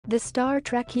The Star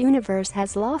Trek universe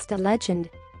has lost a legend.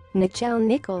 Nichelle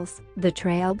Nichols, the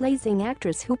trailblazing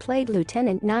actress who played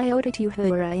Lieutenant Nyota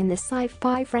Uhura in the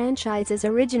sci-fi franchise's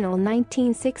original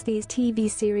 1960s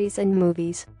TV series and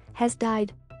movies, has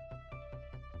died.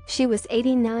 She was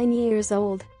 89 years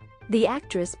old. The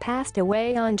actress passed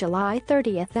away on July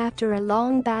 30th after a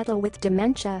long battle with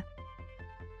dementia.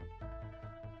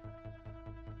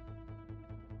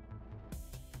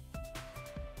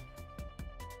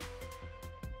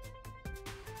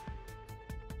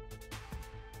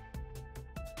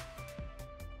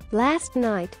 Last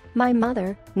night, my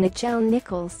mother, Nichelle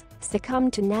Nichols,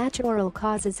 succumbed to natural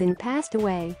causes and passed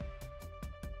away.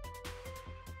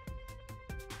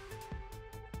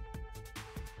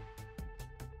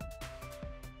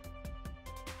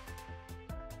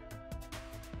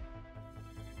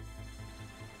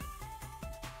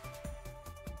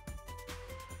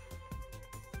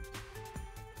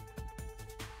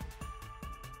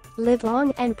 Live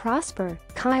long and prosper,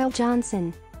 Kyle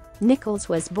Johnson. Nichols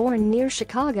was born near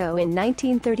Chicago in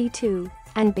 1932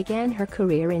 and began her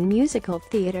career in musical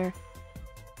theater.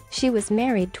 She was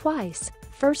married twice,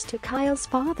 first to Kyle's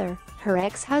father, her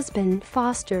ex-husband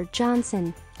Foster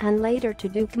Johnson, and later to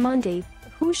Duke Mundy,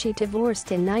 who she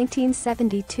divorced in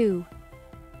 1972.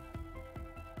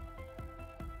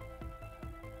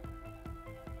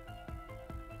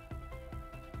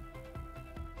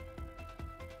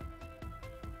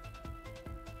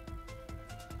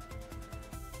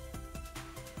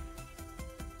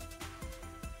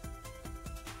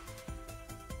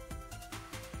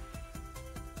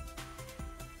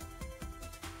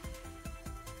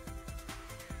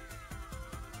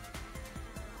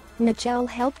 Nichelle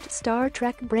helped Star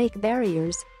Trek break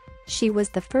barriers. She was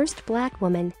the first black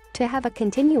woman to have a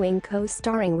continuing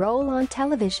co-starring role on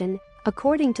television,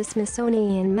 according to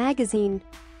Smithsonian Magazine.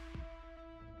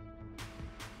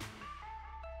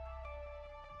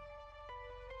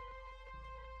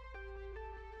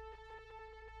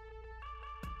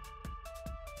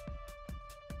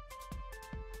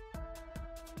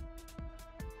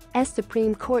 As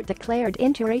Supreme Court declared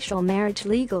interracial marriage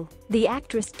legal, the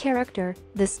actress' character,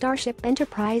 the Starship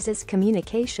Enterprise's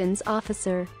communications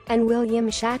officer, and William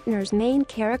Shatner's main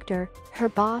character, her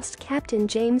boss Captain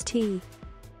James T.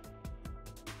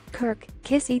 Kirk,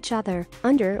 kiss each other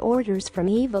under orders from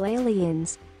evil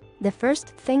aliens. The first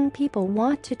thing people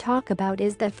want to talk about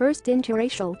is the first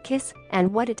interracial kiss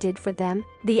and what it did for them,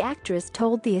 the actress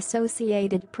told the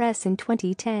Associated Press in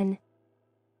 2010.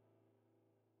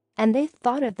 And they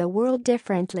thought of the world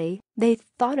differently, they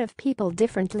thought of people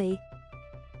differently.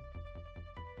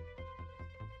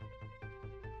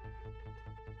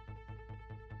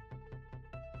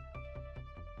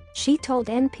 She told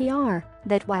NPR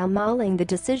that while mulling the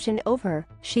decision over,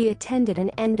 she attended an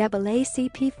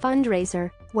NAACP fundraiser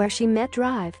where she met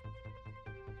Drive.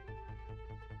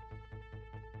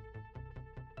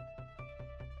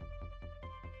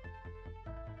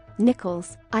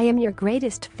 Nichols, I am your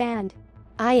greatest fan.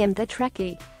 I am the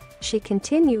Trekkie. She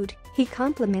continued, he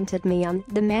complimented me on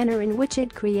the manner in which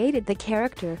it created the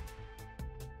character.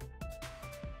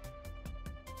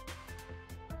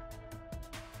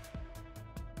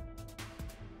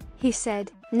 He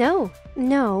said, no,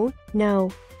 you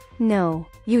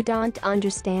don't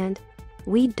understand.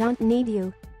 We don't need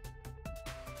you.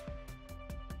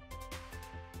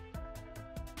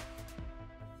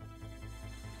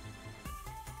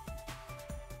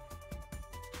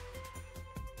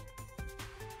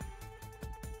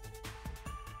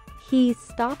 He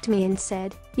stopped me and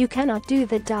said, you cannot do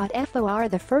the .for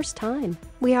the first time.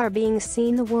 We are being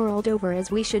seen the world over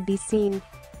as we should be seen.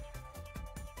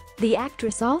 The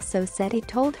actress also said he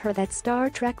told her that Star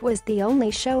Trek was the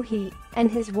only show he and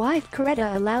his wife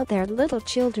Coretta allowed their little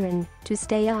children to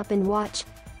stay up and watch.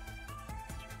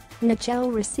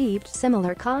 Nichelle received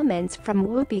similar comments from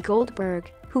Whoopi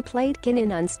Goldberg, who played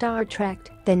Guinan on Star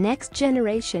Trek: The Next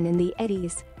Generation in the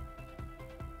 80s.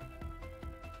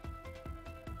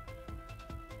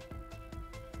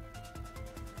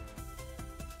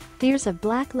 There's a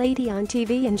black lady on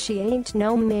TV and she ain't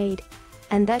no maid.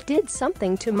 And that did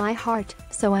something to my heart,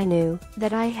 so I knew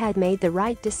that I had made the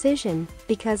right decision,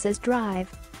 because as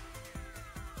Drive.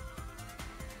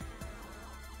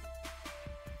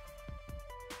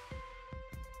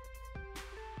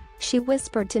 She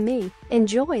whispered to me,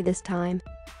 enjoy this time.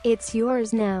 It's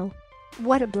yours now.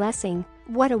 What a blessing,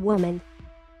 what a woman.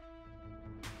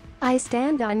 I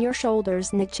stand on your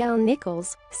shoulders, Nichelle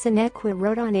Nichols, Sinequa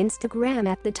wrote on Instagram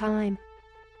at the time.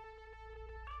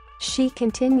 She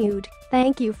continued,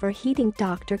 thank you for heeding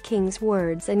Dr. King's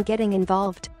words and getting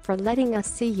involved, for letting us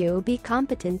see you be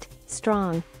competent,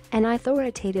 strong, and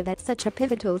authoritative at such a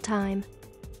pivotal time.